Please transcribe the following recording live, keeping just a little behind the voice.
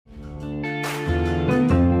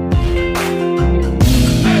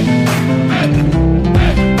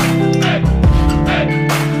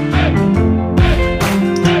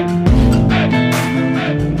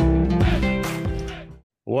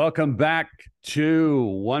Welcome back to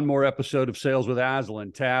one more episode of Sales with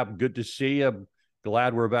ASLAN. Tab, good to see you.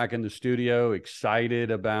 Glad we're back in the studio.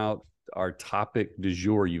 Excited about our topic du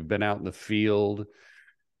jour. You've been out in the field.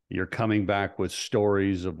 You're coming back with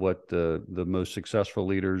stories of what the most successful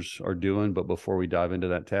leaders are doing. But before we dive into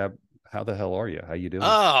that, Tab, how the hell are you? How you doing?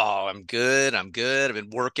 Oh, I'm good. I'm good. I've been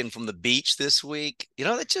working from the beach this week.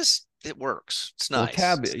 It works. It's Well, nice.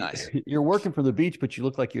 Tab, It's nice. you're working from the beach, but you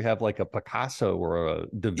look like you have like a Picasso or a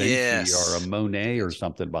Da Vinci or a Yes. Monet or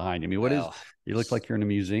something behind you. I mean, what is, Well, you look like you're in a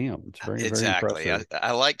museum. It's very, very exactly. impressive.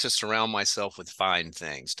 I like to surround myself with fine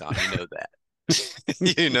things, Tom. You know that.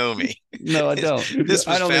 You know me. No, I don't. This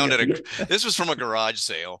I was don't found at think this was from a garage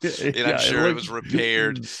sale, and I'm yeah, it sure it looks was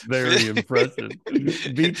repaired. very impressive.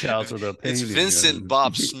 Beach house with a It's painting. Vincent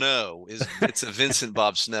Bob Snow. It's a Vincent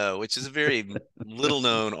Bob Snow, which is a very little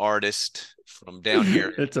known artist from down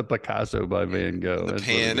here It's a Picasso by Van in Gogh. the That's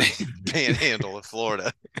what it is. panhandle of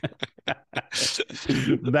Florida.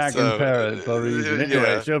 Back in So Paris, Parisian. Anyway,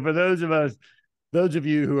 yeah. so for those of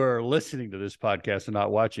you who are listening to this podcast and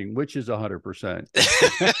not watching, which is 100%.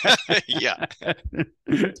 Yeah,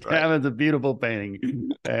 that's right. Haven's a beautiful painting,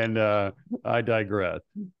 and I digress.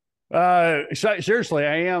 Seriously,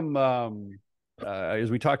 I am.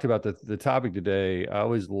 As we talked about the topic today, I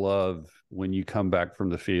always love when you come back from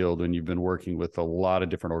the field and you've been working with a lot of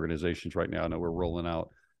different organizations right now. I know we're rolling out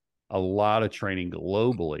a lot of training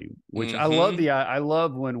globally, which I love. Mm-hmm. I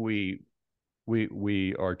love when we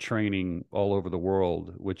are training all over the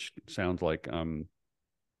world, which sounds like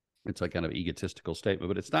it's like kind of egotistical statement,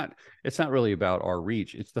 but it's not really about our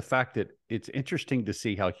reach. It's the fact that it's interesting to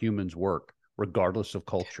see how humans work regardless of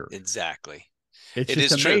culture. Exactly. It's It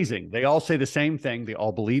just is true. amazing. They all say the same thing. They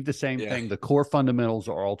all believe the same Yeah. thing. The core fundamentals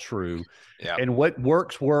are all true. Yeah. And what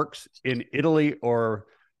works in Italy or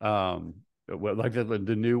like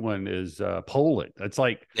the new one is Poland. It's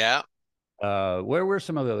like Yeah. where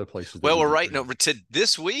some of the other places that Well, we we're do right training? now to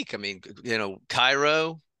this week. I mean,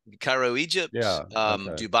 Cairo, Egypt, Yeah.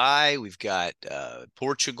 Okay. Dubai. We've got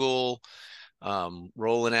Portugal,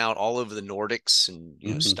 rolling out all over the Nordics, and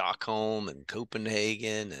Hmm. Stockholm and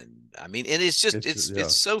Copenhagen, and I mean, and it's just It's it's yeah.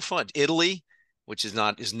 so fun. Italy, which is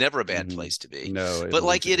never a bad Hmm. place to be, No, but Italy's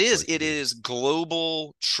like a good place to it be. is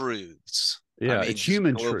global truths. I Yeah, mean, it's just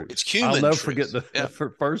human global. It's truths. I'll human never forget truth. the Yeah.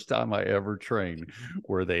 first time I ever trained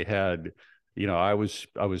where they had, I was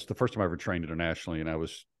the first time I ever trained internationally,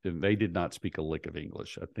 and they did not speak a lick of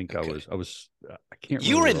English. I think Okay. I can't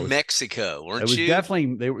You remember were where I in was. Mexico, weren't you?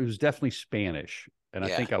 It was definitely Spanish, and I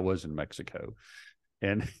Yeah. think I was in Mexico,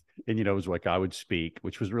 and it was like I would speak,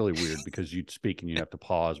 which was really weird because you'd speak and you have to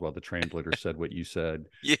pause while the translator said what you said.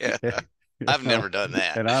 Yeah. I've never done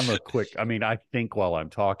that. And I mean, I think while I'm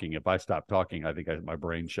talking. If I stop talking, I think my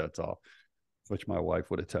brain shuts off, which my wife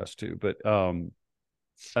would attest to. But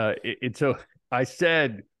so I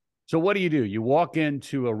said, so what do? You walk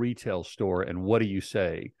into a retail store and what do you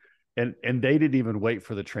say? And they didn't even wait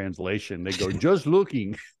for the translation. They go, just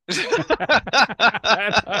looking.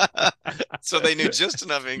 So they knew just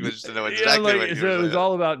enough English to know Yeah, exactly what like you were so it was saying.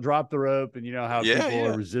 all about drop the rope, and you know how Yeah, people are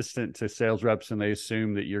yeah. resistant to sales reps and they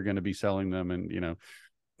assume that you're going to be selling them, and and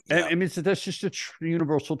Yeah. I mean that's just a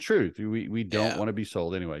universal truth. We don't Yeah. want to be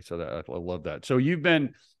sold anyway, so that I love that. So you've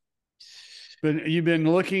been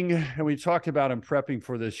looking, and we talked about in prepping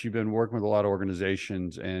for this. You've been working with a lot of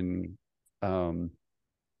organizations, and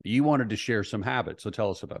you wanted to share some habits. So tell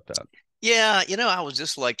us about that. Yeah. I was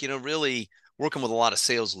just like, really working with a lot of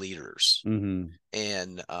sales leaders, Mm-hmm.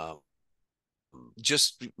 and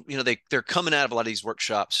just, they're coming out of a lot of these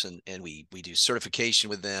workshops, and we do certification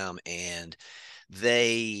with them, and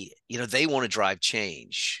they want to drive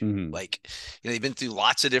change. Mm-hmm. Like, they've been through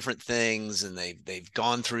lots of different things, and they've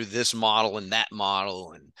gone through this model and that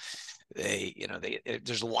model, and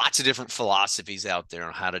there's lots of different philosophies out there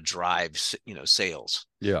on how to drive, sales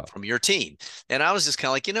Yeah. from your team. And I was just kind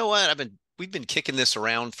of like, what? We've been kicking this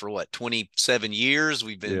around for 27 years.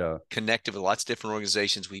 We've been Yeah. connected with lots of different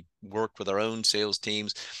organizations. We worked with our own sales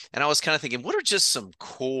teams. And I was kind of thinking, what are just some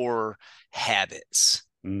core habits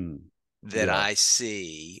Mm. that Yeah. I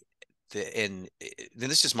see and then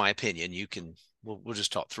this is my opinion. We'll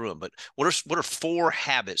just talk through them, but what are four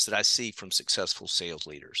habits that I see from successful sales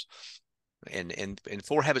leaders, and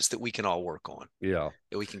four habits that we can all work on, Yeah.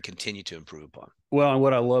 that we can continue to improve upon. Well, and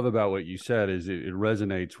what I love about what you said is it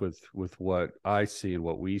resonates with what I see and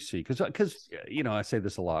what we see. Because I say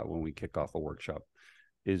this a lot when we kick off a workshop,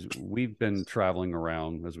 is we've been traveling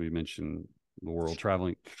around, as we mentioned, the world,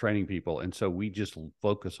 traveling, training people. And so we just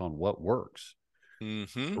focus on what works.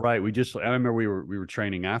 Mm-hmm. Right. I remember we were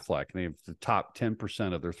training AFLAC, and they have the top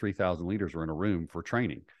 10% of their 3,000 leaders were in a room for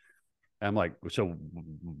training. I'm like, so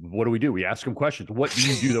what do? We ask them questions. What do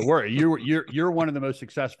you do that works? You're one of the most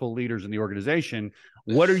successful leaders in the organization.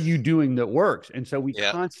 What are you doing that works? And so we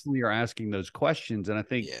Yeah. constantly are asking those questions. And I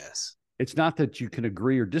think Yes. it's not that you can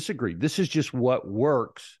agree or disagree. This is just what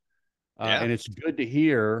works. Yeah. And it's good to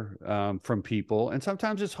hear from people. And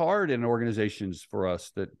sometimes it's hard in organizations for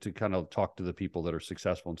us to kind of talk to the people that are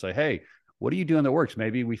successful and say, hey, what are you doing that works?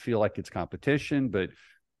 Maybe we feel like it's competition, but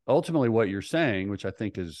ultimately what you're saying, which I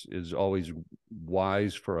think is always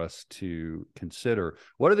wise for us to consider,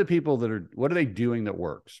 what are the people what are they doing that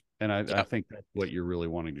works? And I think that's what you're really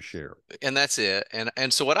wanting to share. And that's it.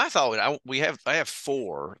 And so what I thought, I have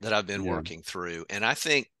four that I've been Yeah. working through, and I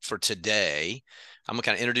think for today, I'm gonna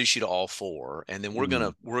kind of introduce you to all four, and then we're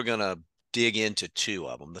gonna dig into two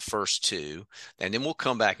of them, the first two, and then we'll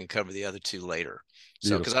come back and cover the other two later.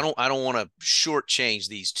 So, because Beautiful. I don't want to shortchange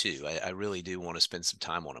these two. I really do want to spend some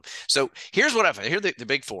time on them. So here's what I found. Here are the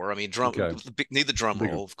big four. I mean, Okay. need the drum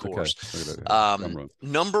Bigger. roll, of Okay. course. Okay.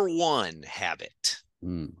 Number one habit,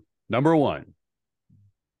 Number one.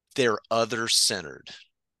 they're other centered.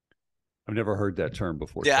 I've never heard that term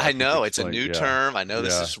before, Yeah, I Tab. Could you know it's a explain? new Yeah. term. I know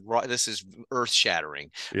Yeah. this is earth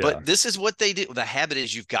shattering, Yeah. but this is what they do. The habit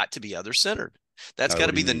is you've got to be other centered. That's got What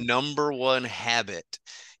to do be you the mean? number one habit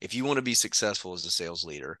if you want to be successful as a sales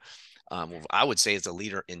leader. Well, I would say as a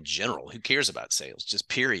leader in general, who cares about sales? Just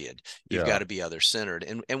period. You've got Yeah. to be other centered,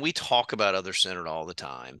 and we talk about other centered all the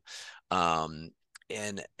time.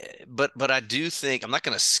 And but I do think I'm not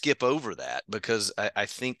going to skip over that because I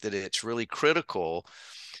think that it's really critical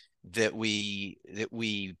that we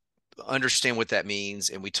understand what that means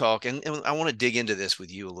and we talk and I want to dig into this with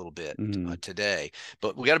you a little bit Mm-hmm. today,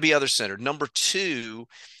 but we got to be other centered. Number two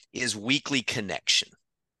is weekly connection.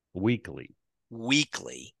 Weekly.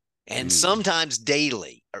 Weekly and Mm. sometimes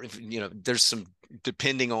daily, or there's some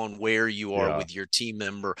depending on where you are Yeah. with your team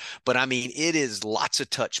member, but I mean it is lots of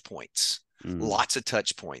touch points,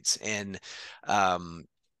 Mm. and um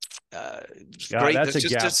Yeah, great. that's That's a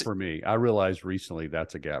just gap for me. I realized recently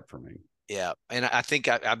that's a gap for me. Yeah, and I think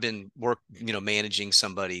I've been managing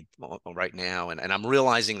somebody right now, and I'm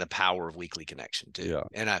realizing the power of weekly connection too. Yeah.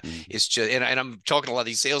 And Mm. it's just, and I'm talking to a lot of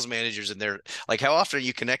these sales managers, and they're like, "How often are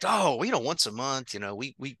you connect?" Oh, once a month.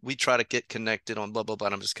 We try to get connected on blah blah blah.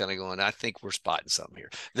 And I'm just kind of going, I think we're spotting something here.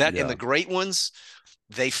 That and Yeah. the great ones,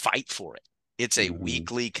 they fight for it. It's a Mm-hmm.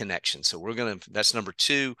 weekly connection. So that's number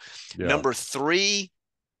two. Yeah. Number three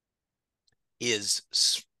is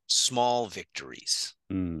small victories.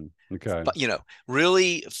 Okay. But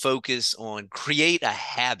really create a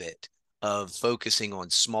habit of focusing on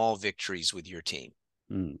small victories with your team.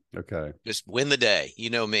 Okay. Just win the day. You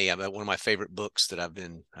know me. I'm one of my favorite books that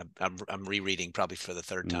I'm rereading probably for the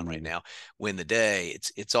third time right Mm. now. Win the day.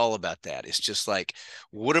 It's all about that. It's just like,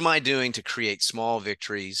 what am I doing to create small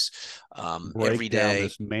victories every Break down day?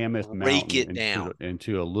 this mammoth Break mountain it down.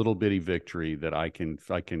 into a little bitty victory that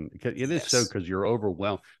it is so Yes. because you're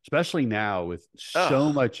overwhelmed, especially now with so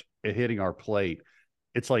Oh, much hitting our plate.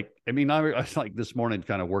 It's like, I mean, I was like this morning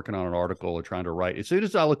kind of working on an article or trying to write. As soon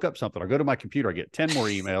as I look up something, I go to my computer, I get 10 more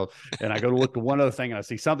emails, and I go to look at one other thing and I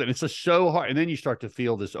see something. It's just so hard. And then you start to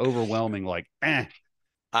feel this overwhelming, like, I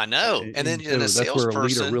know. And then in a so that's where a leader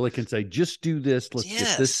salesperson, really can say, just do this. Let's get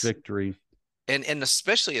this yes. victory. And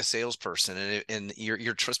especially a salesperson, and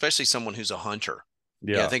you're especially someone who's a hunter.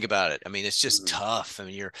 Yeah. Think about it. I mean, it's just Mhm. tough. I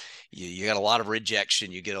mean, you got a lot of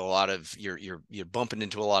rejection. You get a lot of you're bumping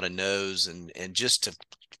into a lot of no's, and just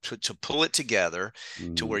to pull it together to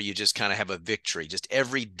Mhm. where you just kind of have a victory. Just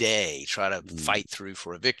every day, try to Mhm. fight through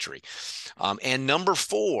for a victory. And number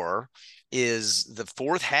four is the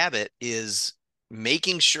fourth habit is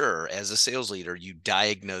making sure as a sales leader you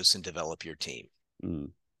diagnose and develop your team.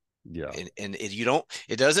 Mhm. Yeah. And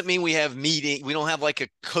it doesn't mean we don't have like a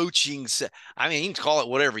coaching I mean, you can call it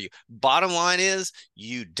whatever. Bottom line is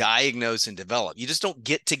you diagnose and develop. You just don't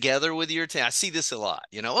get together with your team. I see this a lot.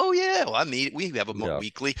 Oh yeah, well, we have Yeah.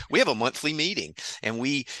 we have a monthly meeting, and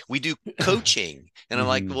we do coaching. And I'm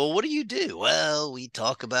like, Hmm. well, what do you do? Well, we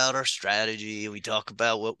talk about our strategy, we talk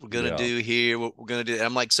about what we're going to Yeah. do here, what we're going to do. And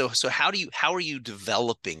I'm like, so how are you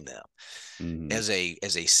developing them Hmm. as a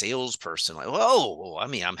salesperson? Like, well, I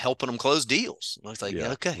mean, I'm helping them close deals. I was like,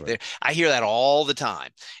 Yeah. okay, Right. there. I hear that all the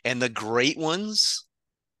time. And the great ones,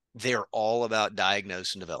 they're all about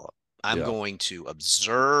diagnose and develop. I'm Yeah. going to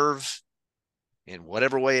observe in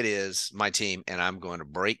whatever way it is my team, and I'm going to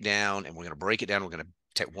break down, and we're going to break it down. We're going to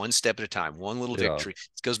take one step at a time, one little Yeah. victory.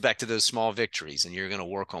 It goes back to those small victories, and you're going to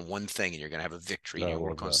work on one thing, and you're going to have a victory, I and you're going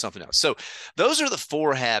to love work on that. something else. So those are the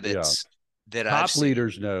four Yeah. habits that I've seen.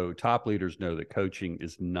 Top leaders know that coaching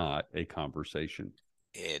is not a conversation.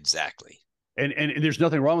 Exactly. And there's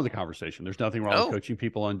nothing wrong with the conversation. There's nothing wrong with No. coaching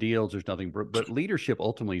people on deals. There's nothing, but leadership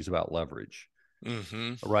ultimately is about leverage,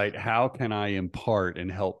 Mm-hmm. right? How can I impart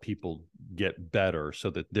and help people get better so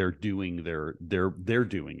that they're doing they're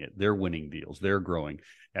doing it, they're winning deals, they're growing.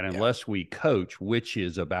 And unless we coach, which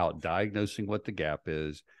is about diagnosing what the gap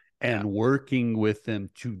is and working with them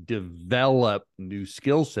to develop new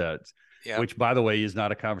skill sets, which, by the way, is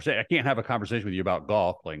not a conversation. I can't have a conversation with you about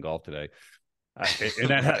playing golf today. And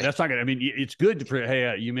that's not going to, I mean, it's good for,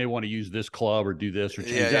 hey, you may want to use this club or do this or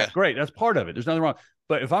change that. Great. That's part of it. There's nothing wrong.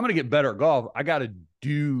 But if I'm going to get better at golf, I got to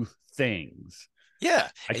do things. Yeah.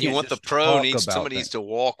 I And you want the pro somebody needs to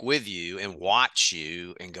walk with you and watch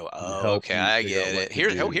you and go, oh, okay, I get it.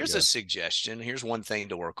 Here's a suggestion. Here's one thing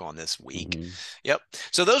to work on this week. Mm-hmm. Yep.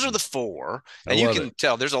 So those are the 4. And you can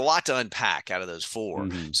tell there's a lot to unpack out of those 4.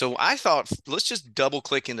 Mm-hmm. So I thought, let's just double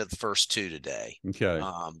click into the first 2 today. Okay.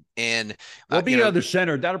 And be other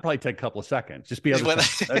centered. That'll probably take a couple of seconds. Just be other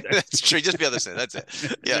centered. That's true. Just be other centered. That's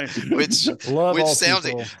it. Yeah. Which sounds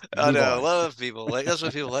people, like, I know, love people. Like, that's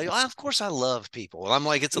what people like. Oh, of course I love people. Well, I'm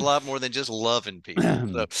like, it's a lot more than just loving people.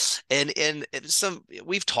 So, and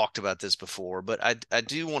we've talked about this before, but I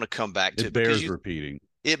do want to come back to it. Bears repeating.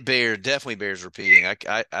 It definitely bears repeating.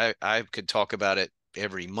 I could talk about it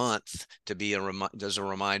every month to be as a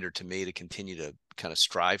reminder to me to continue to kind of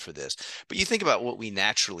strive for this. But you think about what we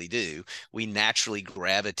naturally do. We naturally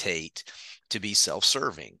gravitate to be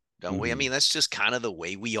self-serving. Don't we? I mean, that's just kind of the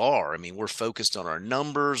way we are. I mean, we're focused on our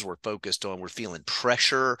numbers. We're feeling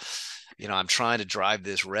pressure. I'm trying to drive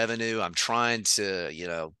this revenue. I'm trying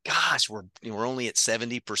to, gosh, we're only at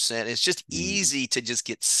 70%. It's just easy to just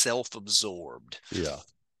get self-absorbed. Yeah.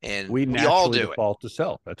 And we all do default to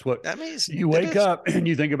self. That's what that means. You wake up and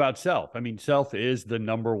you think about self. I mean, self is the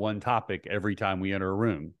number one topic every time we enter a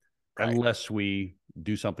room, unless we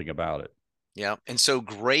do something about it. Yeah. And so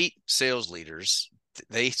great sales leaders,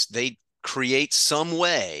 they create some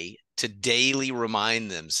way to daily remind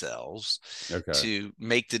themselves to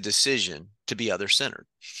make the decision to be other-centered.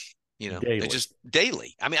 They just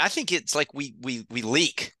daily. I mean, I think it's like we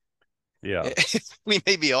leak. Yeah. We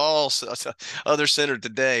may be all other-centered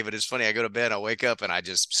today, but it's funny. I go to bed, I wake up, and I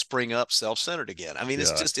just spring up self-centered again. I mean, it's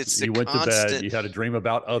you went to bed, you had a dream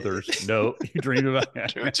about others. No, you dreamed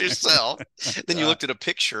about yourself. Then you looked at a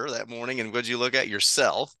picture that morning, and what'd you look at?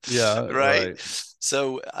 Yourself. Yeah. Right.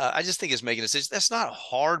 So I just think it's making a decision. That's not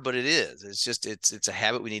hard, but it is. It's just it's a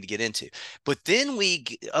habit we need to get into. But then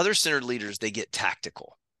other-centered leaders, they get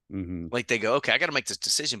tactical. Mm-hmm. Like they go, okay, I got to make this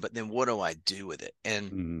decision, but then what do I do with it?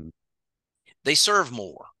 And they serve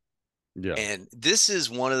more. Yeah. And this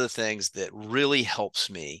is one of the things that really helps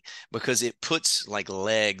me because it puts like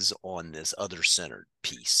legs on this other-centered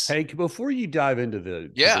piece. Hey, before you dive into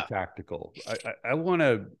the tactical, I want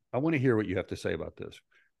to hear what you have to say about this.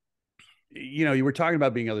 You were talking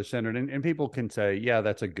about being other-centered, and people can say, yeah,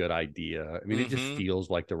 that's a good idea. I mean, it just feels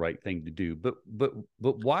like the right thing to do. But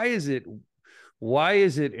why is it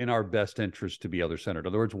in our best interest to be other-centered? In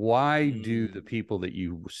other words, why do the people that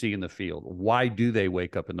you see in the field, why do they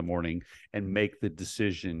wake up in the morning and make the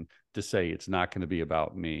decision to say, it's not going to be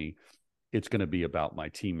about me, it's going to be about my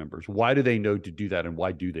team members? Why do they know to do that, and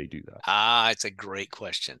why do they do that? It's a great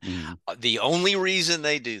question. The only reason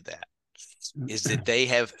they do that is that they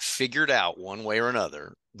have figured out one way or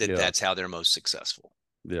another that that's how they're most successful.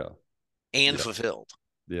 Yeah. And fulfilled.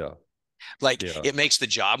 Yeah. It makes the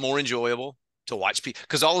job more enjoyable to watch people,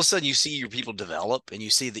 because all of a sudden you see your people develop and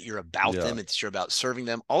you see that you're about them and that you're about serving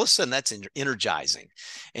them. All of a sudden that's energizing.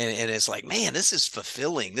 And it's like, man, this is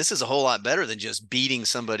fulfilling. This is a whole lot better than just beating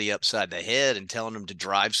somebody upside the head and telling them to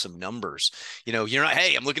drive some numbers. You're not,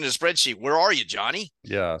 hey, I'm looking at a spreadsheet. Where are you, Johnny?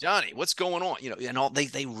 Yeah. Johnny, what's going on? And all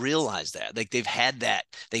they realize that, like, they've had that,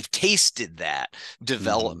 they've tasted that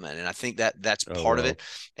development. And I think that's part of it.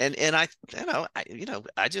 And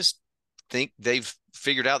I just think they've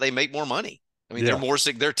figured out they make more money. I mean,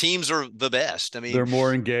 their teams are the best. I mean, they're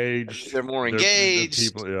more engaged. They're more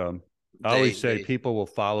engaged. People, I always say people will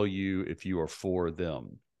follow you if you are for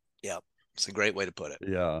them. Yep. It's a great way to put it.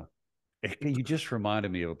 Yeah. You just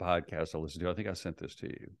reminded me of a podcast I listened to. I think I sent this to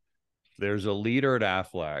you. There's a leader at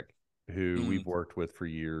ASLAN who we've worked with for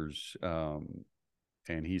years.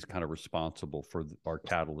 And he's kind of responsible for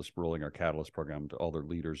rolling our Catalyst program to all their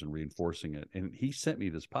leaders and reinforcing it. And he sent me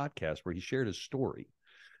this podcast where he shared his story.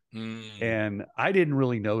 And I didn't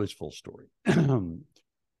really know his full story.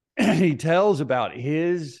 He tells about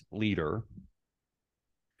his leader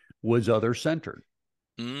was other-centered.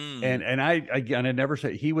 Mm. And I again, I never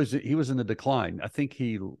said he was in the decline. I think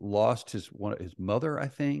he lost his mother, I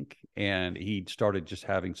think, and he started just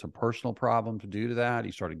having some personal problems due to that.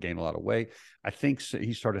 He started gaining a lot of weight. I think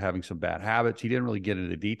he started having some bad habits. He didn't really get into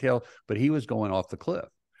the detail, but he was going off the cliff.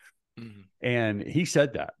 Mm. And he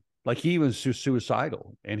said that, like, he was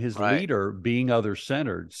suicidal. And his Right. leader, being other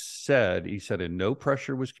centered, he said, and no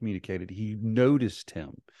pressure was communicated. He noticed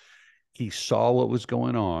him. He saw what was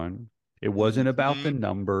going on. It wasn't about the Mm-hmm.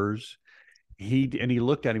 numbers. He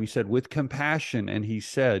looked at him, he said, with compassion, and he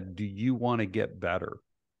said, do you want to get better?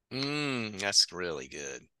 That's really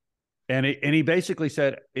good. And he basically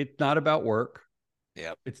said, it's not about work.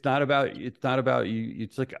 Yep. It's not about you.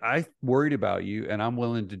 It's like, I worried about you, and I'm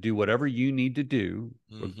willing to do whatever you need to do.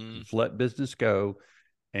 Mm-hmm. Just let business go,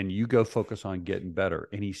 and you go focus on getting better.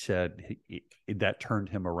 And he said that turned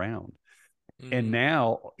him around. And Mm.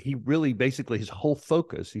 now he really, basically, his whole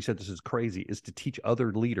focus, he said, this is crazy, is to teach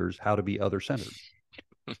other leaders how to be other centered,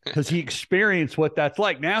 because he experienced what that's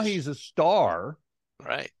like. Now he's a star.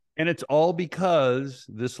 Right. And it's all because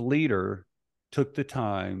this leader took the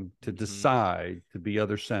time to Mm-hmm. decide to be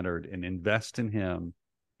other centered and invest in him,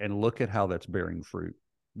 and look at how that's bearing fruit.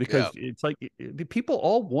 Because Yeah. it's like, people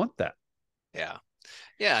all want that. Yeah.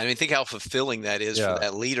 Yeah, I mean, think how fulfilling that is for Yeah.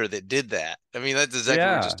 that leader that did that. I mean, that's exactly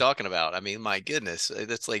what we were just Yeah. talking about. I mean, my goodness,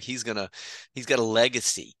 that's like he's got a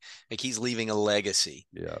legacy, like he's leaving a legacy,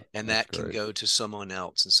 Yeah. and That's that can great. go to someone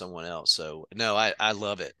else and someone else. So no, I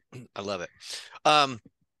love it. I love it. Um,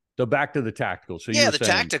 So back to the tactical. So you yeah, were the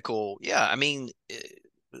saying, tactical. Yeah, I mean,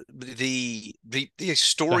 the so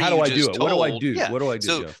story how do you I do just it? What do I told. do? Yeah. What do I do?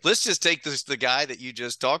 So Yeah. let's just take the guy that you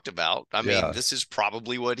just talked about. I mean, Yeah. this is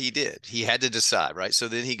probably what he did. He had to decide, right? So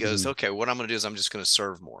then he goes, Mm-hmm. okay, what I'm going to do is I'm just going to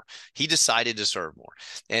serve more. He decided to serve more.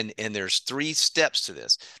 And there's 3 steps to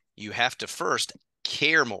this. You have to first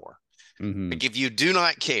care more. Mm-hmm. Like if you do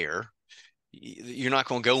not care, you're not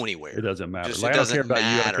going to go It anywhere. doesn't matter. Just Like, it I don't care doesn't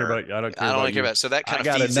about you. matter. I don't care I about don't care you. about it. So that kind I of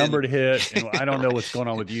got a feeds number in. to hit, and I don't know what's going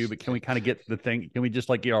on with you, but can we kind of get the thing? Can we just,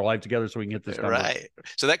 like, get our life together so we can hit this number? Right.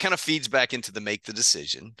 So that kind of feeds back into the make the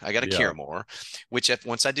decision. I got to Yeah. care more, which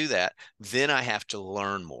once I do that, then I have to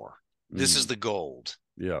learn more. This is Mm. the gold.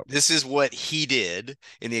 Yeah. This is what he did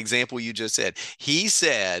in the example you just said. He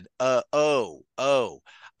said, oh,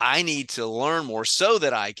 I need to learn more so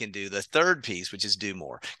that I can do the third piece, which is do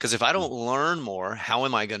more. Because if I don't learn more, how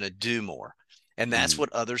am I going to do more? And that's Mm.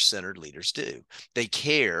 what other centered leaders do. They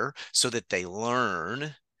care so that they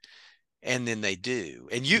learn, and then they do.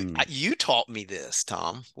 And Mm. you taught me this,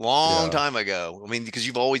 Tom, long Yeah. time ago. I mean, because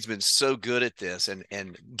you've always been so good at this,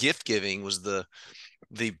 and gift giving was the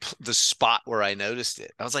spot where I noticed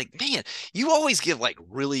it. I was like, man, you always give like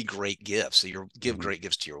really great gifts. So you give Mm-hmm. great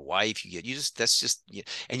gifts to your wife. You just that's just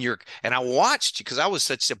and I watched you because I was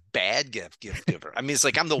such a bad gift giver. I mean, it's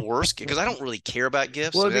like I'm the worst because I don't really care about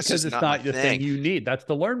gifts. I Well, mean, that's because just it's not my not the thing thing. you need. That's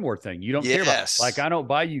the learn more thing. You don't care about. Like, Yes. I don't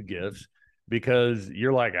buy you gifts because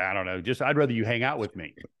you're like, I don't know, just, I'd rather you hang out with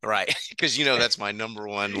me. Right. Because that's my number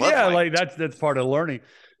one love Yeah, like, language. that's part of learning.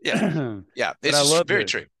 Yeah. Yeah. But It's I just love very it.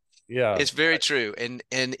 true. Yeah. It's very true. And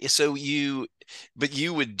so but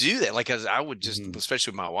you would do that. Like, as I would just, Mm-hmm.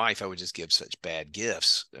 especially with my wife, I would just give such bad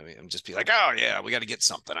gifts. I mean, I'm just be like, oh yeah, we got to get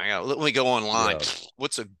something. Let me go online. Yeah.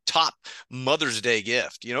 What's a top Mother's Day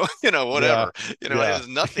gift? Yeah. Whatever. It Yeah. has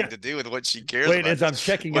nothing to do with what she cares Wait, about. as I'm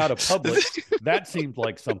checking out a Publix, that seems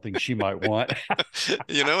like something she might want. And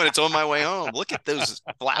it's on my way home. Look at those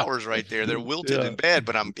flowers right there. They're wilted Yeah. and bad,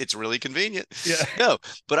 but it's really convenient. Yeah. No,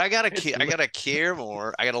 but I It's gotta care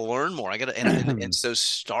more. I gotta learn more. I gotta and so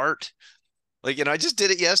start. Like, I just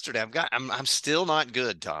did it yesterday. I'm still not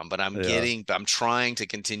good, Tom, but yeah. I'm trying to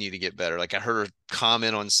continue to get better. Like, I heard a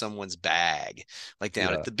comment on someone's bag, like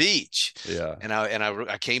down at Yeah. the beach. Yeah. And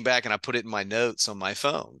I came back and I put it in my notes on my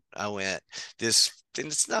phone. I went, this, and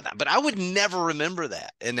it's not that, but I would never remember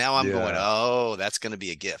that. And now I'm going, Yeah. oh, that's going to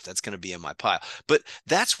be a gift. That's going to be in my pile. But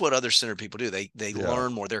that's what other centered people do. They Yeah.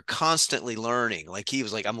 learn more. They're constantly learning. Like, he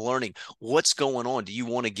was like, I'm learning what's going on. Do you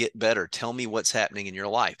want to get better? Tell me what's happening in your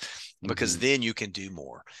life, because Mm-hmm. then you can do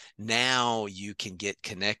more. Now you can get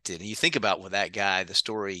connected. And you think about with that guy, the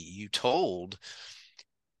story you told,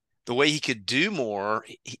 the way he could do more,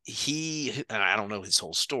 and I don't know his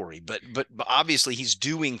whole story, but obviously he's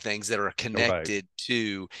doing things that are Right. connected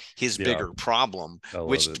to his Yeah. bigger problem, I love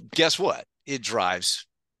which, it. guess what? It drives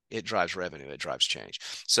revenue. It drives change.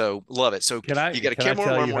 So love it. So you got to Can I care more,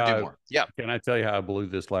 tell learn you more, do how more. Yeah, can I tell you how I blew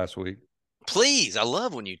this last week? please. I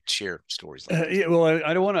love when you share stories like this. Yeah, well,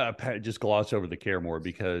 I don't want to just gloss over the care more,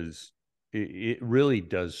 because it really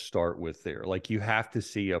does start with there. Like, you have to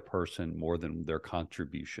see a person more than their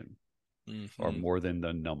contribution. or more than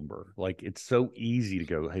the number. Like, it's so easy to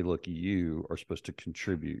go, hey, look, you are supposed to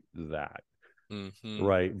contribute that.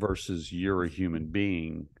 Right. Versus you're a human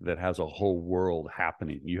being that has a whole world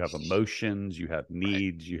happening. You have emotions, you have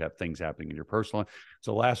needs, you have things happening in your personal life.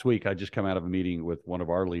 So last week, I just come out of a meeting with one of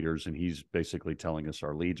our leaders, and he's basically telling us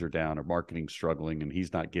our leads are down, our marketing's struggling, and he's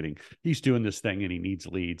doing this thing and he needs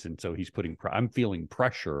leads. And so I'm feeling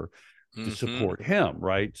pressure to support him.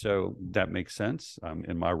 Right. So that makes sense.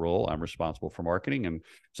 In my role, I'm responsible for marketing. And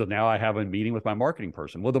so now I have a meeting with my marketing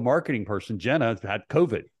person. Well, the marketing person, Jenna, had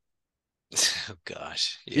COVID. Oh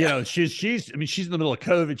gosh. Yeah. You know, she's in the middle of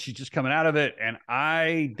COVID. She's just coming out of it. And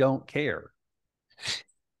I don't care.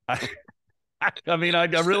 I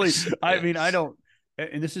don't,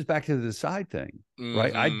 and this is back to the side thing,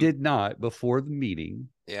 right? I did not, before the meeting,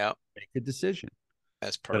 make a decision.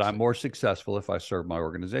 That's perfect. That I'm more successful if I serve my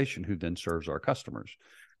organization, who then serves our customers.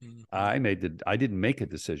 I didn't make a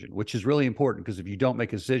decision, which is really important, because if you don't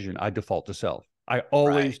make a decision, I default to self. I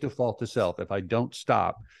always default to self. If I don't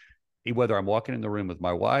stop, whether I'm walking in the room with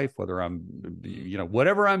my wife, whether I'm,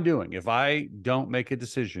 whatever I'm doing, if I don't make a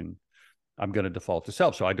decision, I'm going to default to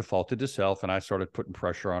self. So I defaulted to self, and I started putting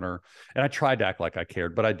pressure on her, and I tried to act like I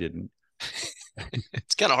cared, but I didn't.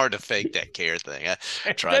 It's kind of hard to fake that care thing.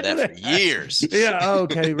 I tried that for years. Yeah.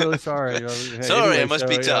 Okay. Really sorry. Sorry. Anyway, it must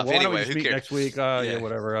be tough. Why don't we Anyway, just meet next week?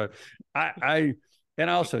 Whatever. And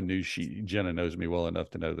I also knew Jenna knows me well enough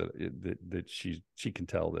to know that she can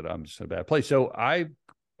tell that I'm just in a bad place. So I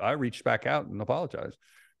reached back out and apologized,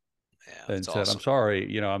 and said, awesome. I'm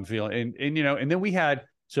sorry, I'm feeling, and then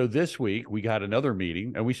so this week we got another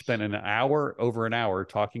meeting, and we spent over an hour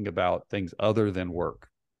talking about things other than work.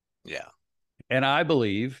 Yeah. And I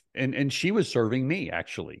believe, and she was serving me,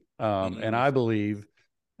 actually. And I believe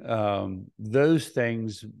those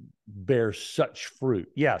things bear such fruit.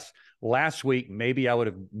 Yes. Last week, maybe I would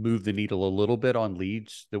have moved the needle a little bit on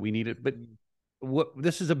leads that we needed, but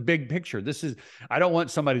this is a big picture. I don't want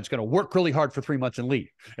somebody that's going to work really hard for 3 months and leave,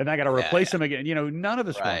 and I got to replace them again. None of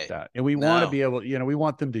us want that. And we want to be able, we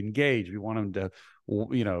want them to engage. We want them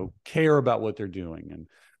to, care about what they're doing, and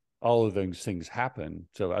all of those things happen.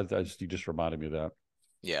 So you just reminded me of that.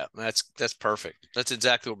 Yeah, that's perfect. That's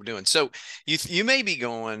exactly what we're doing. So you may be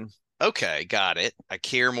going, okay, got it. I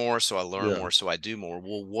care more, so I learn more, so I do more.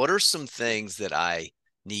 Well, what are some things that I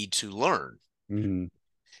need to learn?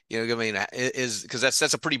 Because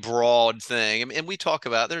that's a pretty broad thing. And we talk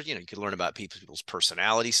about there's, you can learn about people's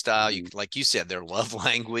personality style. You like you said, their love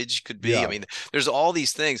language could be. I mean, there's all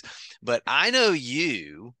these things. But I know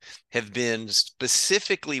you have been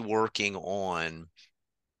specifically working on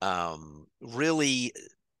really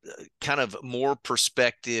kind of more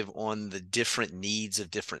perspective on the different needs of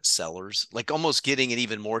different sellers, like almost getting it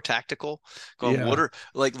even more tactical, going, what are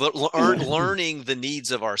learning the needs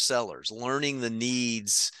of our sellers, learning the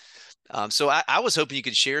needs. So I was hoping you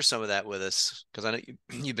could share some of that with us, because I know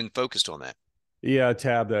you've been focused on that. Yeah,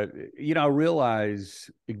 Tab, that, I realize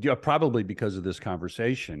probably because of this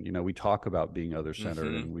conversation, we talk about being other-centered,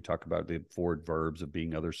 and we talk about the 4 verbs of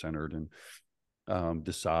being other-centered, and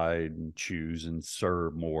decide and choose and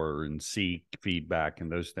serve more and seek feedback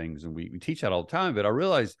and those things. And we teach that all the time. But I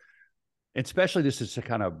realize, especially this is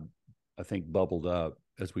kind of, I think, bubbled up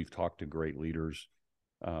as we've talked to great leaders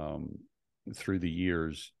through the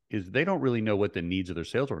years, is they don't really know what the needs of their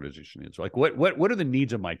sales organization is. Like, what are the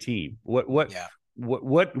needs of my team? What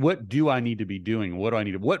do I need to be doing? What do I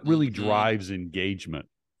need? What really drives engagement?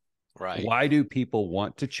 Right. Why do people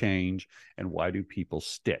want to change, and why do people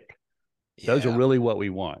stick? Those are really what we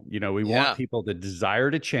want. We want people that desire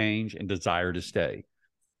to change and desire to stay.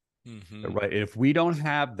 Right. If we don't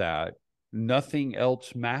have that, nothing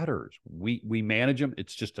else matters. We manage them.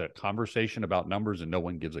 It's just a conversation about numbers, and no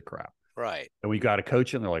one gives a crap. Right. And we got to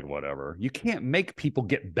coach them. They're like, whatever. You can't make people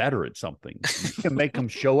get better at something. You can make them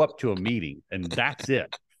show up to a meeting, and that's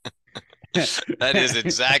it. That is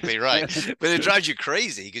exactly right. But it drives you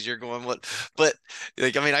crazy, because you're going, what? But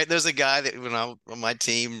there's a guy that when I on my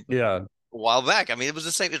team, a while back, it was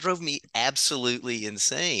the same. It drove me absolutely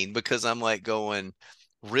insane, because I'm like going,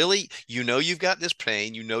 really? You've got this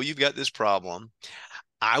pain, you've got this problem.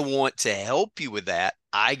 I want to help you with that.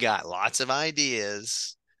 I got lots of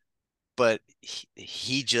ideas, but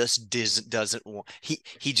he just doesn't want,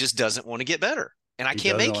 he just doesn't want to get better. And I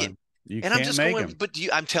can't make him. And I'm just going, but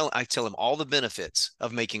I tell him all the benefits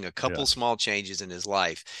of making a couple small changes in his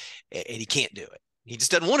life, and he can't do it. He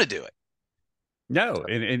just doesn't want to do it. No,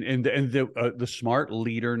 and the smart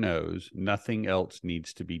leader knows nothing else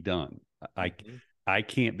needs to be done. I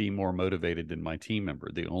can't be more motivated than my team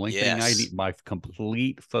member. The only thing I need, my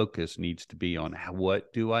complete focus needs to be on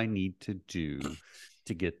what do I need to do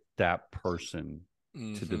to get that person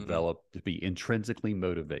to develop, to be intrinsically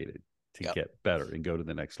motivated to get better and go to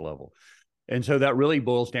the next level. And so that really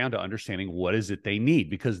boils down to understanding what is it they need,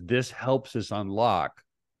 because this helps us unlock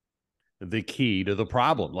the key to the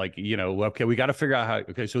problem. Like, you know, okay, we got to figure out how,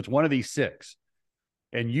 okay, so it's one of these six.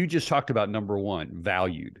 And you just talked about number one,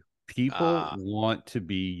 valued. People want to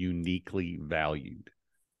be uniquely valued,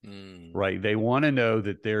 right? They want to know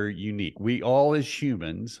that they're unique. We all as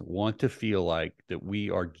humans want to feel like that we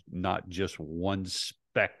are not just one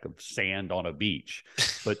speck of sand on a beach,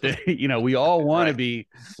 but you know, we all want to be,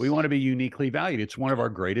 we want to be uniquely valued. It's one of our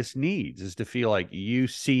greatest needs, is to feel like you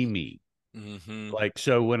see me. Like,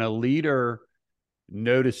 so when a leader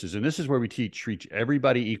notices, and this is where we treat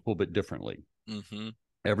everybody equal but differently.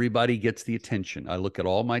 Everybody gets the attention. I look at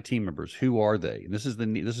all my team members. Who are they? And this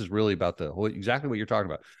is really about exactly what you're talking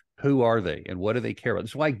about. Who are they and what do they care about?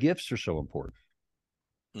 This is why gifts are so important.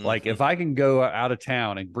 Like, if I can go out of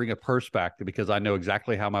town and bring a purse back because I know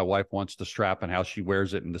exactly how my wife wants the strap and how she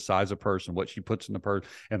wears it and the size of purse and what she puts in the purse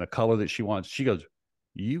and the color that she wants, she goes,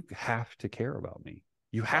 you have to care about me.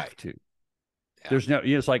 You have to. There's no,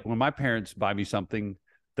 it's like when my parents buy me something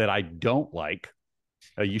that I don't like,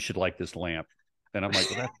 you should like this lamp. And I'm like,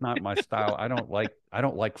 well, that's not my style. I don't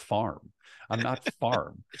like farm. I'm not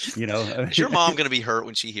farm, you know. Is your mom going to be hurt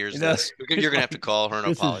when she hears this? You're going to have to call her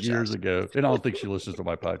and apologize. This is years ago. And I don't think she listens to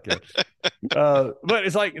my podcast. But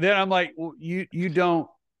it's like, then I'm like, well, you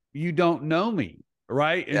don't know me.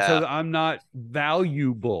 Right. And so I'm not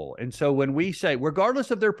valuable. And so when we say,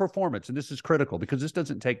 regardless of their performance, and this is critical because this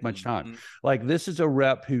doesn't take much time, like, this is a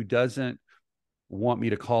rep who doesn't want me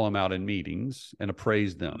to call them out in meetings and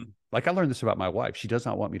appraise them. Like, I learned this about my wife. She does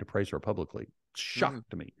not want me to praise her publicly.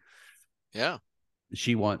 Shocked me. Yeah.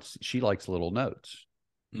 She likes little notes.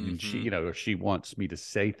 And she, you know, she wants me to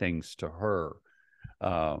say things to her.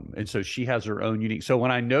 And so she has her own unique. So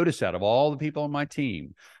when I notice that, of all the people on my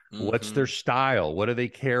team, what's their style? What do they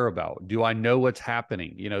care about? Do I know what's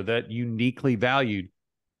happening? You know, that uniquely valued,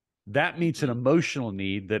 that meets an emotional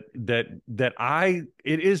need it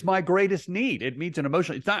is my greatest need. It meets an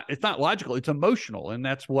emotional, it's not logical, it's emotional. And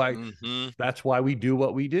that's why we do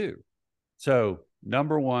what we do. So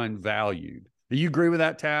number one, valued. Do you agree with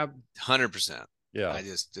that, Tab? 100%. Yeah. I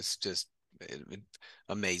just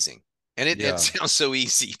amazing. And it sounds so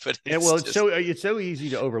easy, but it's so easy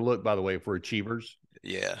to overlook, by the way, for achievers.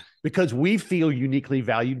 Yeah. Because we feel uniquely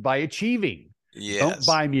valued by achieving. Yes. Don't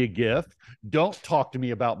buy me a gift. Don't talk to me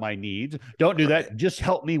about my needs. Don't do that. Just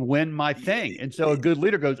help me win my thing. And so a good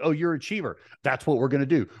leader goes, oh, you're an achiever. That's what we're going to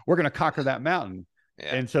do. We're going to conquer that mountain.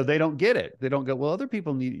 Yeah. And so they don't get it. They don't go, well, other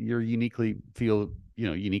people uniquely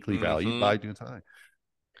valued by doing something.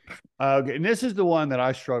 And this is the one that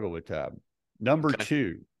I struggle with, Tab. Number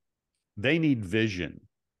two, they need vision.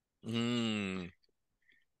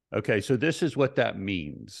 Okay, so this is what that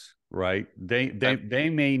means, right? They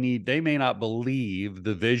may not believe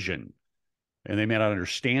the vision, and they may not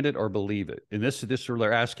understand it or believe it. And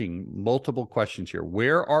they're asking multiple questions here.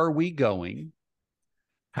 Where are we going?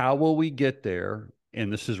 How will we get there?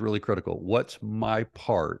 And this is really critical. What's my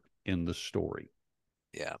part in the story?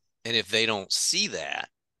 Yeah. And if they don't see that,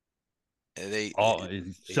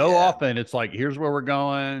 often it's like, here's where we're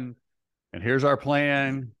going, and here's our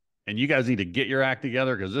plan. And you guys need to get your act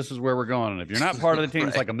together because this is where we're going. And if you're not part of the team,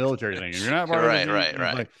 it's like a military thing. If you're not part of the team,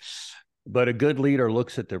 right. But a good leader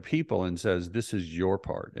looks at their people and says, this is your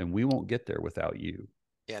part, and we won't get there without you.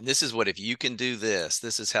 Yeah, and this is what, if you can do this,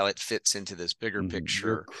 this is how it fits into this bigger picture.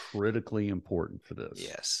 You're critically important for this.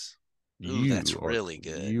 Yes. Ooh, that's really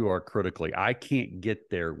good. You are critically. I can't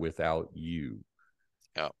get there without you.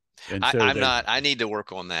 Oh, and so I need to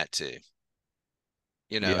work on that too.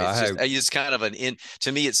 You know, it's kind of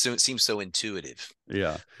to me, it seems so intuitive.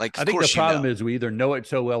 Yeah. Like, I think the problem is we either know it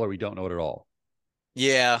so well or we don't know it at all.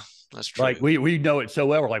 Yeah, that's true. Like, we know it so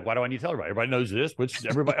well. We're like, why do I need to tell everybody? Everybody knows this.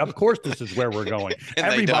 Everybody, of course, this is where we're going.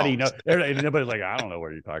 Everybody knows. Everybody's like, I don't know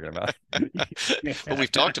what you're talking about. But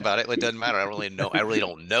we've talked about it. It doesn't matter. I really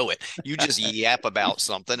don't know it. You just yap about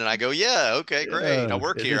something, and I go, yeah, okay, great. I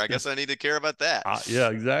work here. I guess I need to care about that. Yeah,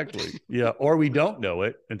 exactly. Yeah, or we don't know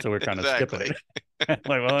it, and so we're kind of skipping it. Like,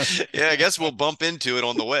 well, yeah, I guess we'll bump into it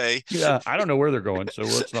on the way. Yeah, I don't know where they're going, so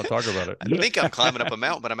let's not talk about it. I think I'm climbing up a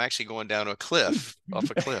mountain, but I'm actually going down a cliff, off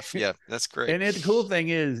a cliff. Yeah, that's great. And the cool thing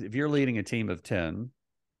is, if you're leading a team of 10,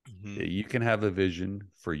 you can have a vision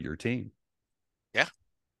for your team. Yeah.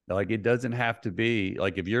 Like, it doesn't have to be,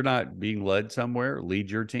 like, if you're not being led somewhere,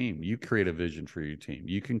 lead your team. You create a vision for your team.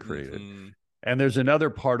 You can create it. And there's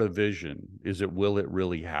another part of vision, will it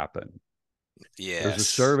really happen? Yes. There's a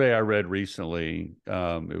survey I read recently.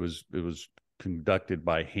 It was conducted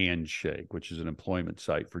by Handshake, which is an employment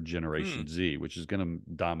site for Hmm. Generation Z, which is going to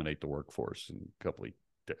dominate the workforce in a couple of,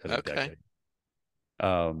 I think, Okay. decades.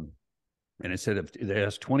 And it said if it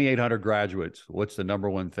has 2,800 graduates, what's the number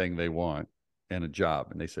one thing they want in a job?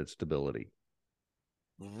 And they said stability.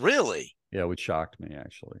 Really? Yeah, which shocked me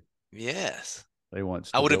actually. Yes. They want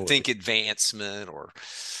I would have stability. think advancement or,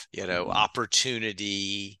 Mm-hmm.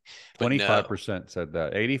 opportunity, but no. 25% said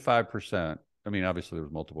that. 85%. I mean, obviously there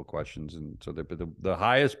was multiple questions, and so the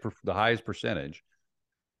highest percentage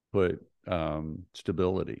put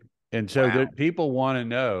stability. And so Wow. that people want to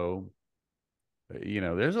know,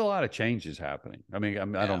 there's a lot of changes happening. I mean, I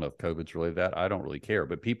don't Yeah. know if COVID's really that. I don't really care,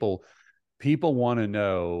 but people want to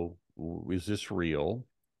know, is this real?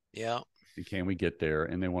 Yeah. Can we get there?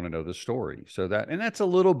 And they want to know the story. So that's a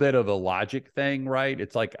little bit of a logic thing, right?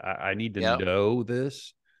 It's like I need to Yeah. know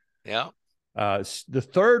this. Yeah. The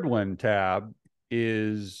third one, Tab,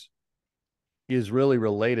 is really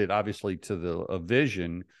related, obviously, to the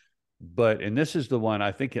vision. But and this is the one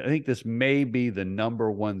I think this may be the number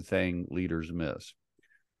one thing leaders miss,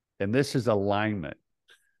 and this is alignment.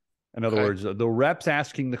 In other Okay. words, the reps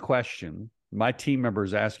asking the question, my team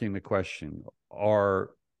members asking the question, are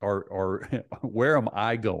where am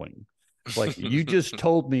I going? Like, you just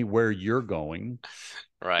told me where you're going.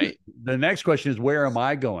 Right. The next question is, where am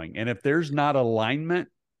I going? And if there's not alignment,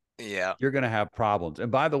 Yeah. you're going to have problems.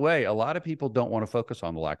 And by the way, a lot of people don't want to focus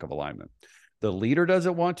on the lack of alignment. The leader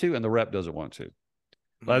doesn't want to, and the rep doesn't want to.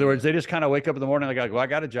 In other words, Mm. they just kind of wake up in the morning, they go, well, I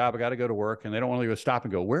got a job, I got to go to work, and they don't want to stop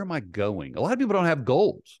and go, where am I going? A lot of people don't have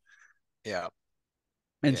goals. Yeah.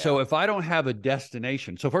 And Yeah. so if I don't have a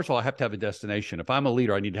destination, so first of all, I have to have a destination. If I'm a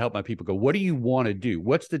leader, I need to help my people go, what do you want to do?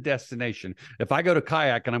 What's the destination? If I go to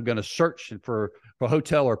kayak and I'm going to search for a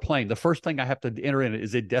hotel or plane, the first thing I have to enter in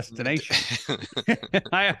is a destination.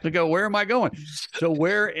 I have to go, where am I going? So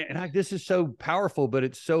this is so powerful, but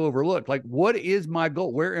it's so overlooked. Like, what is my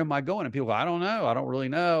goal? Where am I going? And people go, I don't know. I don't really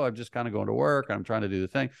know. I'm just kind of going to work. I'm trying to do the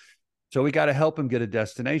thing. So we got to help them get a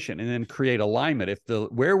destination and then create alignment. If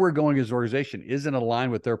where we're going as an organization isn't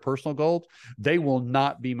aligned with their personal goals, they will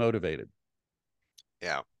not be motivated. Yeah.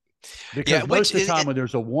 Yeah. Because Which most of the is, time when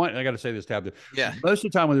there's I got to say this, Tab, yeah. most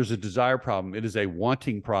of the time when there's a desire problem, it is a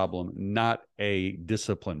wanting problem, not a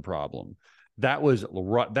discipline problem. That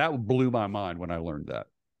blew my mind when I learned that.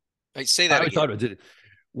 Hey, say I that always again. thought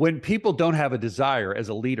when people don't have a desire as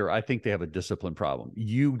a leader, I think they have a discipline problem.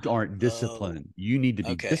 You aren't Oh, disciplined. You need to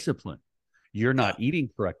be okay. disciplined. You're Yeah. not eating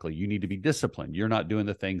correctly. You need to be disciplined. You're not doing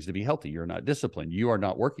the things to be healthy. You're not disciplined. You are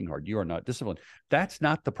not working hard. You are not disciplined. That's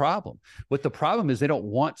not the problem. What the problem is, they don't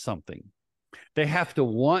want something. They have to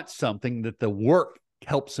want something that the work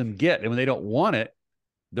helps them get. And when they don't want it,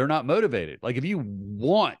 they're not motivated. Like, if you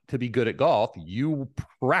want to be good at golf, you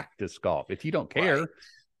practice golf. If you don't Right. care,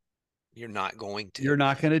 You're not going to. you're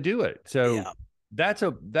not going to do it. So Yeah.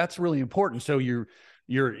 that's really important. So you're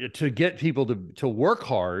to get people to work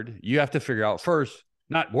hard, you have to figure out first,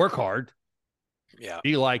 not work hard, Yeah.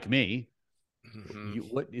 be like me. Hmm.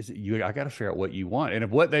 What is it? I got to figure out what you want. And if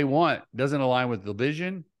what they want doesn't align with the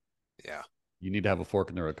vision, Yeah. you need to have a fork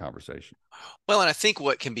in the road conversation. Well, and I think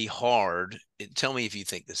what can be hard, tell me if you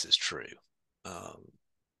think this is true.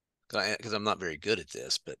 Because I'm not very good at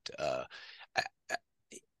this, but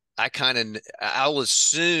I, I'll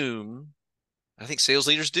assume, I think sales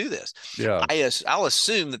leaders do this. Yeah. I'll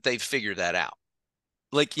assume that they've figured that out.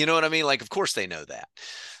 Like, you know what I mean? Like, of course they know that.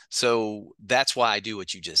 So that's why I do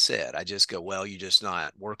what you just said. I just go, well, you're just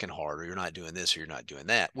not working hard, or you're not doing this, or you're not doing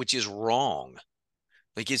that, which is wrong.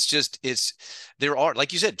 Like, there are,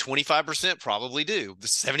 like you said, 25% probably do, the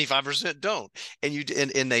 75% don't.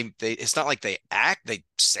 And they, it's not like they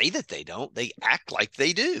say that they don't, they act like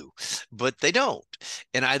they do, but they don't.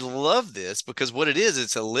 And I love this because what it is,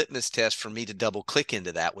 it's a litmus test for me to double click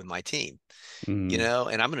into that with my team,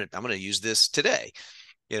 Mm. and I'm going to use this today.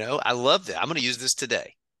 I love that. I'm going to use this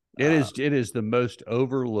today. It is the most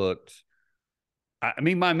overlooked. I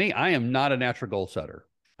mean, I am not a natural goal setter.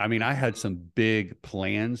 I mean, I had Mhm. some big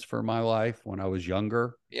plans for my life when I was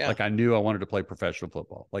younger. Yeah. Like, I knew I wanted to play professional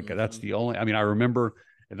football. Like, that's Hmm. the only, I mean, I remember,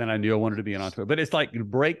 and then I knew I wanted to be an entrepreneur. But it's like, you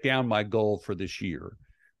break down my goal for this year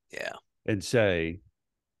Yeah. and say,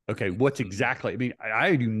 okay, what's Mhm. exactly, I mean,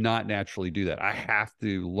 I do not naturally do that. I have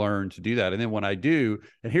to learn to do that. And then when I do,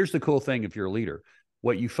 and here's the cool thing, if you're a leader,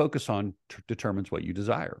 what you focus on determines what you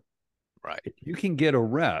desire. Right. If you can get a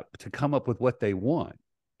rep to come up with what they want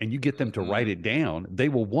and you get them to write Hmm. it down, they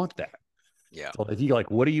will want that. Yeah. So if you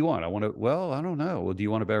like, what do you want? Well, I don't know. Well, do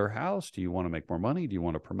you want a better house? Do you want to make more money? Do you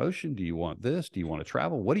want a promotion? Do you want this? Do you want to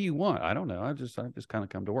travel? What do you want? I don't know. I just kind of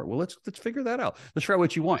come to work. Well, let's figure that out. Let's try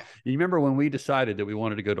what you want. Right. You remember when we decided that we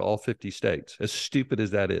wanted to go to all 50 states, as stupid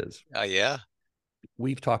as that is. Yeah.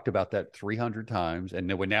 We've talked about that 300 times. And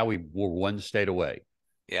now we're one state away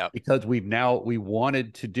Yeah. because we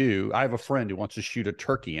wanted to do, I have a friend who wants to shoot a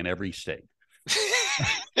turkey in every state.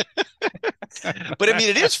 But I mean,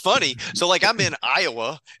 it is funny. So like I'm in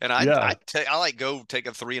Iowa and Yeah, I like go take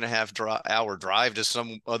a 3.5 hour drive to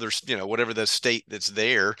some other, whatever the state that's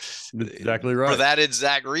there that's exactly for right. that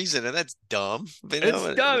exact reason. And that's dumb.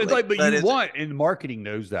 It's dumb. It's like, but but you is want, and marketing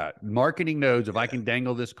knows that. Marketing knows if I yeah, can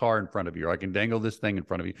dangle this car in front of you, or I can dangle this thing in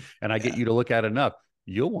front of you, and I get yeah. you to look at it enough,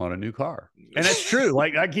 you'll want a new car. And it's true.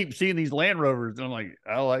 Like I keep seeing these Land Rovers, and I'm like,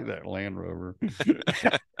 I like that Land Rover.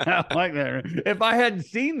 I like that. If I hadn't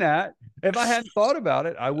seen that, if I hadn't thought about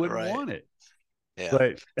it, I wouldn't Right. want it. Yeah.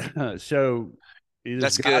 But so it's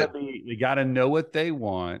That's got to good. be, you got to know what they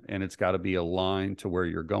want, and it's got to be aligned to where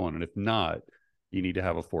you're going. And if not, you need to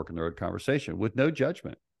have a fork in the road conversation with no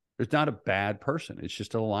judgment. There's not a bad person. It's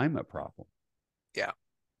just an alignment problem. Yeah.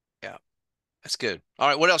 Yeah. That's good. All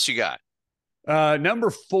right. What else you got?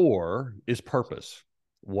 Number 4 is purpose.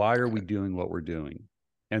 Why are we doing what we're doing?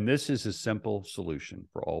 And this is a simple solution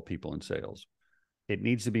for all people in sales. It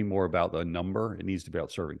needs to be more about the number. It needs to be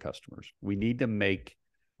about serving customers. We need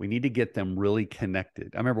to get them really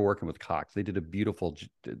connected. I remember working with Cox. They did a beautiful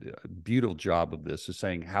job of this, of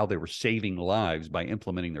saying how they were saving lives by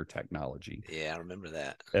implementing their technology. Yeah, I remember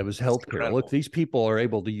that. It was That's healthcare. Look, incredible. these people are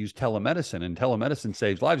able to use telemedicine, and telemedicine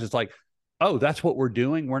saves lives. It's like, oh, that's what we're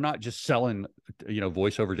doing. We're not just selling,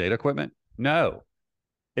 voice over data equipment. No,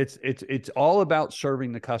 it's all about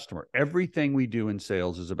serving the customer. Everything we do in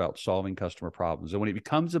sales is about solving customer problems. And when it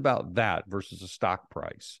becomes about that versus a stock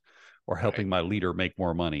price or Right. helping my leader make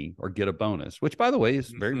more money or get a bonus, which by the way is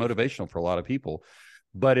very Mhm. motivational for a lot of people,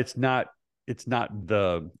 but it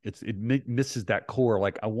misses that core.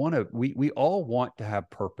 Like we all want to have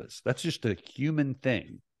purpose. That's just a human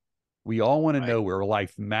thing. We all want to Right. know where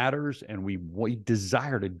life matters, and we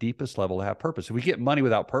desire at a deepest level to have purpose. If we get money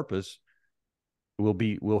without purpose, we'll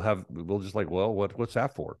just like, well, what's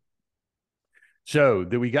that for? So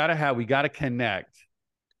that we got to connect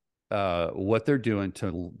what they're doing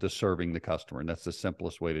to the serving the customer, and that's the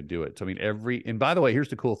simplest way to do it. So I mean, and by the way, here's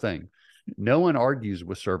the cool thing: no one argues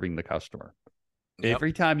with serving the customer. Yep.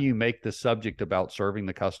 Every time you make the subject about serving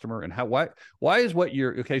the customer and why is what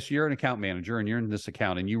you're okay. So you're an account manager and you're in this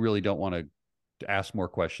account and you really don't want to ask more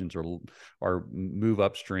questions or move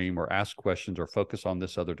upstream or ask questions or focus on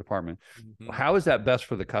this other department. Mhm. How is that best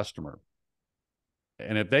for the customer?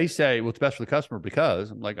 And if they say, well, it's best for the customer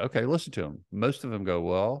because, I'm like, okay, listen to them. Most of them go,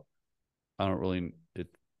 well, I don't really, I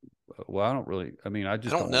don't really, I mean, I I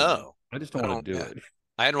just don't don't want to do, know. I just I don't want don't, to do yeah. it.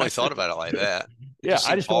 I hadn't really thought about it like that. It Yeah. just I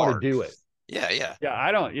seems just don't want to hard. do it. Yeah. Yeah.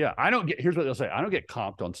 I don't get, here's what they'll say. I don't get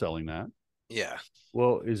comped on selling that. Yeah.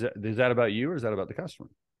 Well, is that about you or is that about the customer?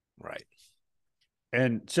 Right.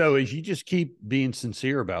 And so as you just keep being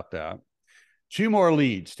sincere about that, 2 more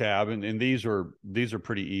leads, Tab, and these are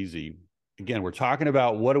pretty easy. Again, we're talking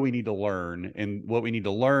about what do we need to learn, and what we need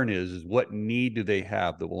to learn is what need do they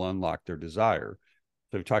have that will unlock their desire.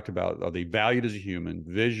 So we've talked about, are they valued as a human,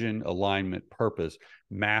 vision, alignment, purpose,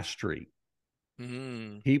 mastery.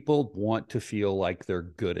 Mm. People want to feel like they're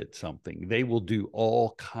good at something. They will do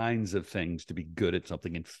all kinds of things to be good at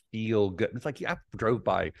something and feel good. It's like, I drove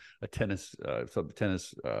by a tennis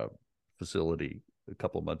facility a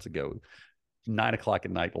couple of months ago. 9 o'clock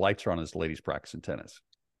at night, lights are on. This lady's practicing tennis.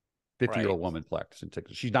 50-year-old Right. woman practicing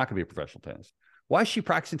tennis. She's not going to be a professional tennis. Why is she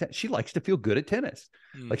practicing tennis? She likes to feel good at tennis.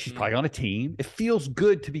 Like she's Mhm. probably on a team. It feels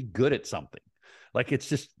good to be good at something. Like it's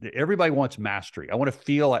just, everybody wants mastery. I want to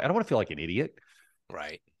feel like, I don't want to feel like an idiot.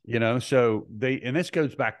 Right. So and this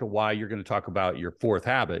goes back to why you're going to talk about your 4th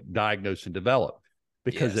habit, diagnose and develop.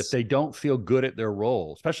 Because if Yes. they don't feel good at their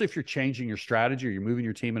role, especially if you're changing your strategy or you're moving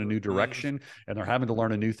your team in a new Mhm. direction and they're having to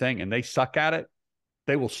learn a new thing and they suck at it,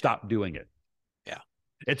 they will stop doing it. Yeah.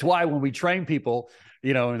 It's why when we train people,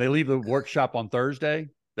 and they leave the workshop on Thursday,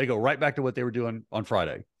 they go right back to what they were doing on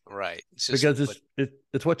Friday Right. It's just, because but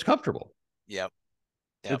it's what's comfortable. yep.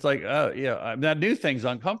 Yep. It's like, oh yeah, that new thing's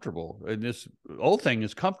uncomfortable, and this old thing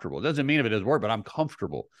is comfortable. It doesn't mean if it doesn't work, but I'm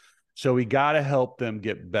comfortable. So we got to help them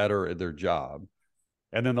get better at their job.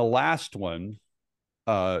 And then the last one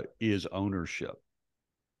is ownership,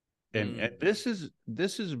 and Mm.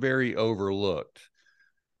 this is very overlooked,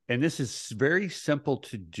 and this is very simple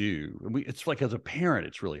to do. It's like as a parent,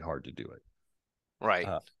 it's really hard to do it. Right.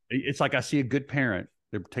 It's like I see a good parent.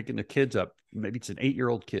 They're taking the kids up. Maybe it's an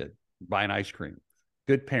 8-year-old kid. buying ice cream.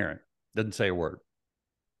 Good parent, doesn't say a word.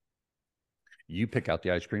 You pick out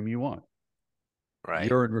the ice cream you want. Right.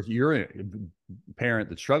 You're a parent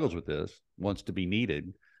that struggles with this, wants to be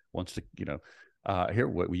needed, wants to, here,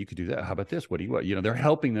 what you could do that. How about this? What do you want? They're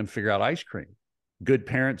helping them figure out ice cream. Good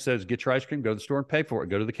parent says, get your ice cream, go to the store and pay for it.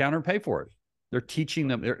 Go to the counter and pay for it. They're teaching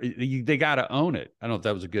them. They got to own it. I don't know if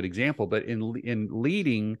that was a good example, but in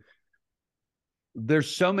leading,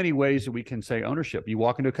 there's so many ways that we can say ownership. You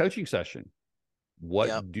walk into a coaching session.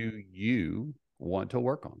 What do you want to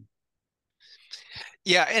work on?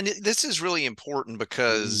 Yeah, and this is really important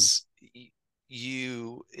because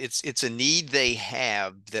it's a need they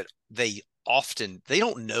have that they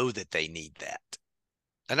don't know that they need that.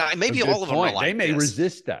 And maybe all of them are like they may this.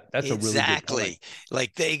 Resist that. That's exactly. A really good point.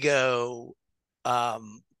 Like they go,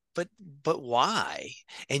 but why?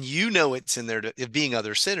 And it's in their, being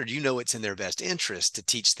other-centered, it's in their best interest to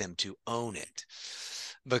teach them to own it.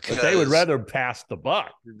 Because but they would rather pass the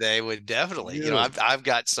buck. They would definitely. I've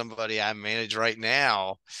got somebody I manage right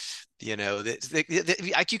now,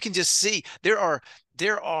 like you can just see there are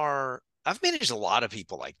I've managed a lot of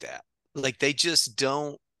people like that. Like they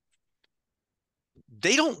don't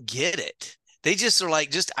get it. They just are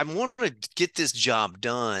like, I want to get this job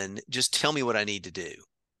done. Just tell me what I need to do.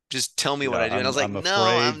 Just tell me what I do. And I was like, no,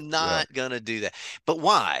 I'm not going to do that. But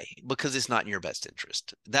why? Because it's not in your best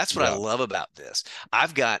interest. That's what I love about this.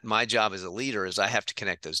 My job as a leader is I have to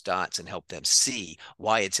connect those dots and help them see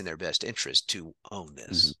why it's in their best interest to own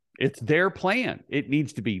this. It's their plan. It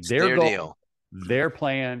needs to be their goal, deal, their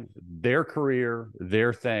plan, their career,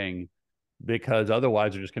 their thing, because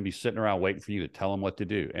otherwise they're just going to be sitting around waiting for you to tell them what to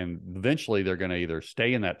do. And eventually they're going to either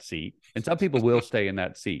stay in that seat, and some people will stay in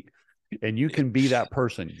that seat. And you can be that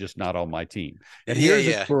person, just not on my team. And here's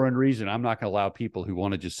the spur reason. I'm not going to allow people who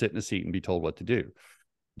want to just sit in a seat and be told what to do.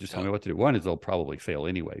 Just tell me what to do. One is they'll probably fail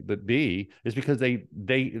anyway. But B is because the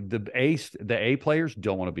A players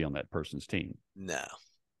don't want to be on that person's team. No.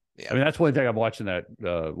 Yeah. I mean, that's one thing I'm watching that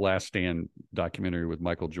Last Stand documentary with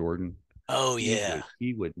Michael Jordan. Oh, yeah.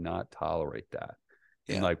 He would not tolerate that.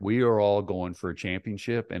 Yeah. And like, we are all going for a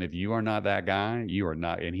championship. And if you are not that guy, you are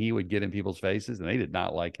not. And he would get in people's faces, and they did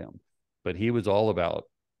not like him. But he was all about,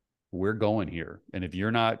 we're going here. And if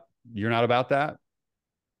you're not about that.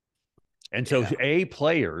 And so A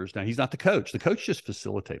players, now he's not the coach. The coach just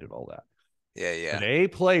facilitated all that. Yeah. But A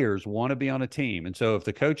players want to be on a team. And so if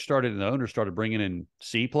the coach started and the owner started bringing in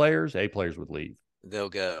C players, A players would leave. They'll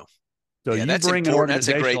go. So you bring an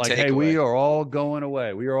organization like, hey, we are all going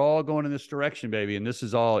away. We are all going in this direction, baby. And this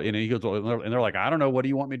is all, and he goes, and they're like, I don't know. What do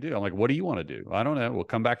you want me to do? I'm like, what do you want to do? I don't know. We'll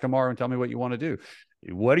come back tomorrow and tell me what you want to do.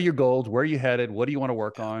 What are your goals? Where are you headed? What do you want to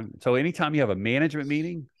work on? So anytime you have a management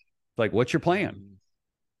meeting, it's like, what's your plan?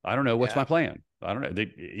 I don't know. What's my plan? I don't know.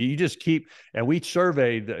 You just keep, and we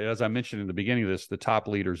surveyed, as I mentioned in the beginning of this, the top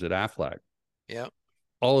leaders at AFLAC. Yeah.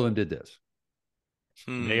 All of them did this.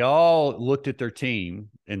 They all looked at their team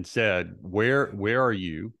and said, where are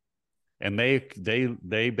you? And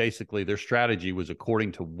they basically, their strategy was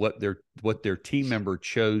according to what their team member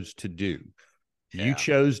chose to do. Yeah. You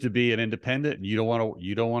chose to be an independent, and you don't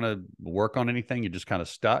want to work on anything. You're just kind of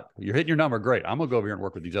stuck. You're hitting your number. Great. I'm going to go over here and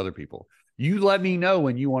work with these other people. You let me know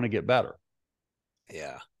when you want to get better.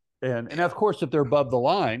 Yeah. And of course, if they're above the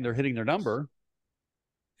line, they're hitting their number.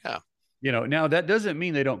 Yeah. Now that doesn't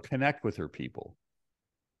mean they don't connect with their people.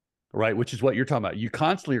 Right. Which is what you're talking about. You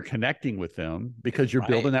constantly are connecting with them because you're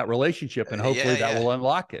building that relationship, and hopefully that will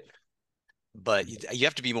unlock it. But you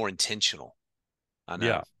have to be more intentional. I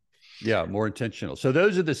know. Yeah. More intentional. So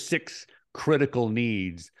those are the 6 critical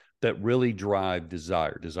needs that really drive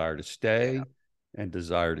desire to stay and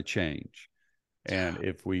desire to change. And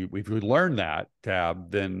if we learn that,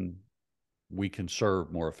 Tab, then we can serve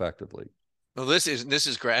more effectively. Well, this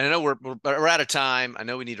is great. And I know we're out of time. I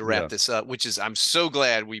know we need to wrap this up, which is, I'm so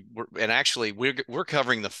glad and actually we're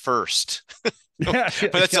covering the first,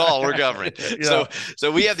 but that's all we're covering.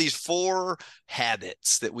 So we have these 4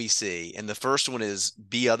 habits that we see. And the first one is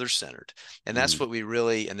be other-centered. And that's what we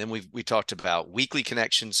really, and then we talked about weekly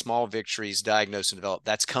connection, small victories, diagnose and develop.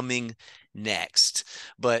 That's coming next.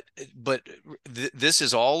 But this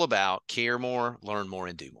is all about care more, learn more,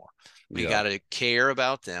 and do more. We got to care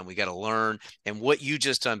about them. We got to learn. And what you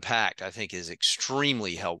just unpacked, I think, is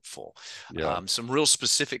extremely helpful. Some real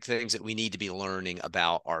specific things that we need to be learning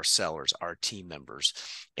about our sellers, our team members.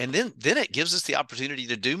 And then it gives us the opportunity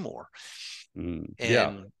to do more. And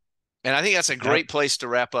I think that's a great place to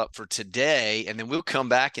wrap up for today. And then we'll come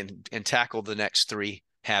back and tackle the next 3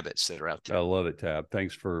 habits that are out there. I love it, Tab.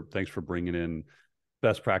 Thanks for bringing in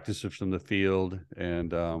best practices from the field,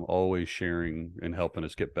 and always sharing and helping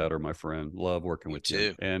us get better, my friend. Love working with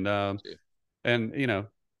you. And you know,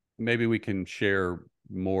 maybe we can share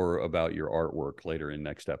more about your artwork later in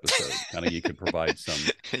next episode. Kind of, you could provide some,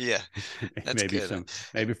 yeah, that's maybe good.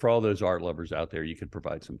 maybe for all those art lovers out there, you could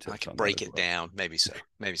provide some tips. I could on break that it down. Maybe so.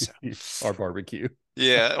 Our barbecue.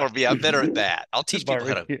 Yeah, or I'm better at that. I'll teach people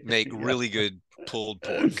how to make Yeah. really good pulled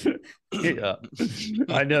pork. Yeah,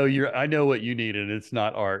 I know what you need, and it's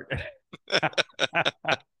not art.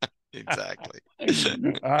 Exactly.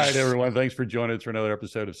 All right, everyone. Thanks for joining us for another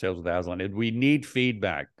episode of Sales with Aslan. And we need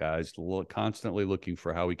feedback, guys. Constantly looking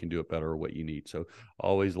for how we can do it better or what you need. So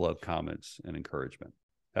always love comments and encouragement.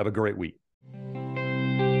 Have a great week.